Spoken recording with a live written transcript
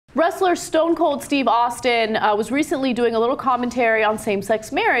Wrestler Stone Cold Steve Austin was recently doing a little commentary on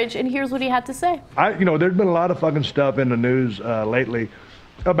same-sex marriage, and here's what he had to say. There's been a lot of fucking stuff in the news lately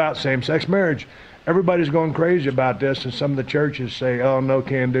about same-sex marriage. Everybody's going crazy about this, and some of the churches say, oh, no,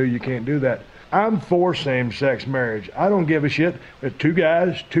 can do, you can't do that. I'm for same-sex marriage. I don't give a shit if two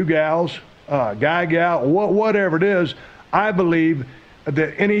guys, two gals, guy, gal, whatever it is. I believe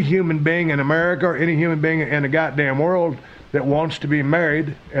that any human being in America or any human being in the goddamn world that wants to be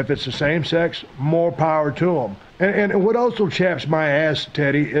married, if it's the same sex, more power to them. And what also chaps my ass,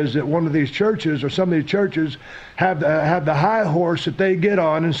 Teddy, is that one of these churches or some of these churches have the high horse that they get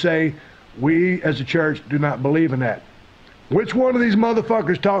on and say, we as a church do not believe in that. Which one of these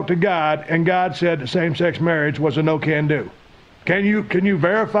motherfuckers talked to God and God said that same-sex marriage was a no-can-do? Can you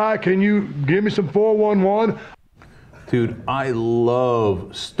verify? Can you give me some 411? Dude, I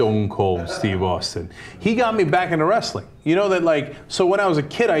love Stone Cold Steve Austin. He got me back into wrestling. You know that, like, so when I was a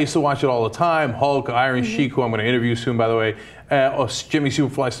kid, I used to watch it all the time. Hulk, Iron Sheik, who I'm going to interview soon, by the way, or Jimmy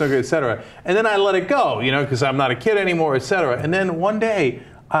Superfly Snuka, etc. And then I let it go, you know, because I'm not a kid anymore, etc. And then one day,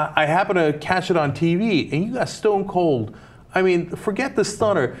 I happened to catch it on TV, and you got Stone Cold. I mean, forget the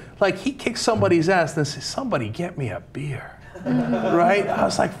stunner. Like, he kicked somebody's ass and said, somebody get me a beer. Right? I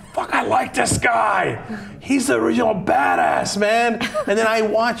was like, fuck, I like this guy. He's the original badass, man. And then I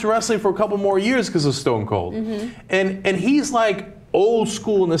watched wrestling for a couple more years because of Stone Cold. And he's like old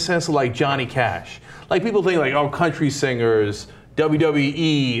school in the sense of like Johnny Cash. Like, people think like, oh, country singers,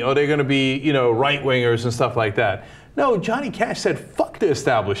 WWE, oh, they're going to be, you know, right-wingers and stuff like that. No, Johnny Cash said, fuck the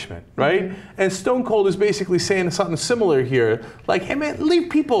establishment, right? And Stone Cold is basically saying something similar here. Like, hey, man, leave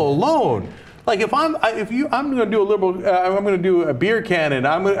people alone. Like, I'm going to do a liberal, I'm going to do a beer cannon.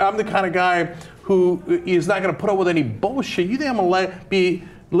 I'm the kind of guy who is not going to put up with any bullshit. You think I'm going to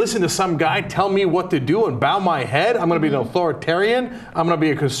listen to some guy tell me what to do and bow my head? I'm going to be an authoritarian. I'm going to be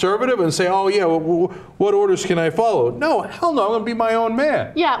a conservative and say, oh yeah, what orders can I follow? No, hell no, I'm going to be my own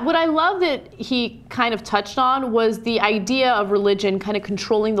man. Yeah, what I love that he kind of touched on was the idea of religion kind of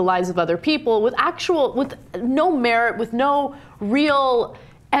controlling the lives of other people with no merit, with no real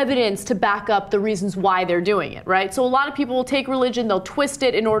evidence to back up the reasons why they're doing it, right? So a lot of people will take religion, they'll twist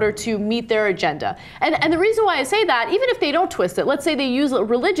it in order to meet their agenda. And the reason why I say that, even if they don't twist it, let's say they use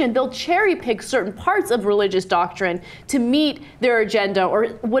religion, they'll cherry pick certain parts of religious doctrine to meet their agenda or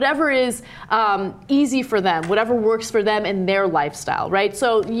whatever is easy for them, whatever works for them in their lifestyle, right?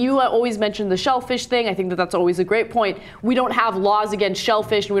 So you always mention the shellfish thing. I think that that's always a great point. We don't have laws against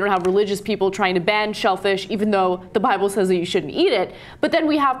shellfish, and we don't have religious people trying to ban shellfish, even though the Bible says that you shouldn't eat it. But then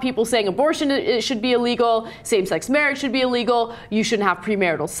we have people saying abortion should be illegal, same-sex marriage should be illegal, you shouldn't have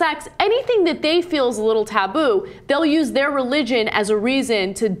premarital sex. Anything that they feel is a little taboo, they'll use their religion as a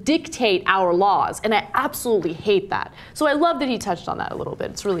reason to dictate our laws. And I absolutely hate that. So I love that he touched on that a little bit.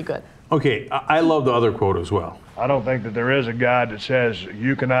 It's really good. Okay, I love the other quote as well. I don't think that there is a God that says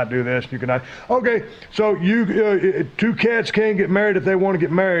you cannot do this, you cannot. Okay, so two cats can't get married if they want to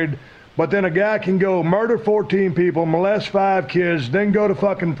get married. But then a guy can go murder 14 people, molest 5 kids, then go to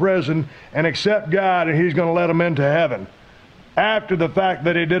fucking prison and accept God, and he's going to let them into heaven after the fact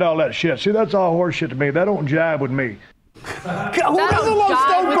that he did all that shit. See, that's all horse shit to me. That don't jive with me. Who doesn't love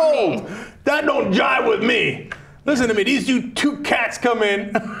Stone Cold? That don't jive with me. Listen to me. These two cats come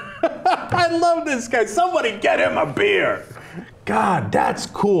in. I love this guy. Somebody get him a beer. God, that's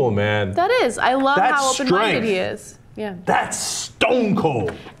cool, man. That is. I love how open-minded he is. Yeah. That's Stone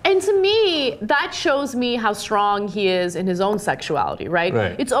Cold. And to me, that shows me how strong he is in his own sexuality, right?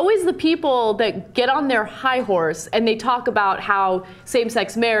 It's always the people that get on their high horse and they talk about how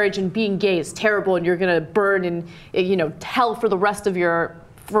same-sex marriage and being gay is terrible and you're going to burn in, you know, hell for the rest of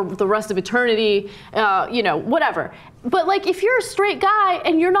eternity, you know, whatever. But like, if you're a straight guy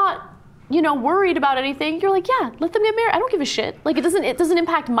and you're not, you know, worried about anything, you're like, yeah, let them get married. I don't give a shit. Like, it doesn't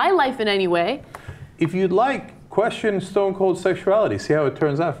impact my life in any way. If you'd like, question Stone Cold sexuality. See how it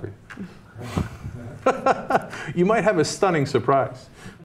turns out for you. You might have a stunning surprise.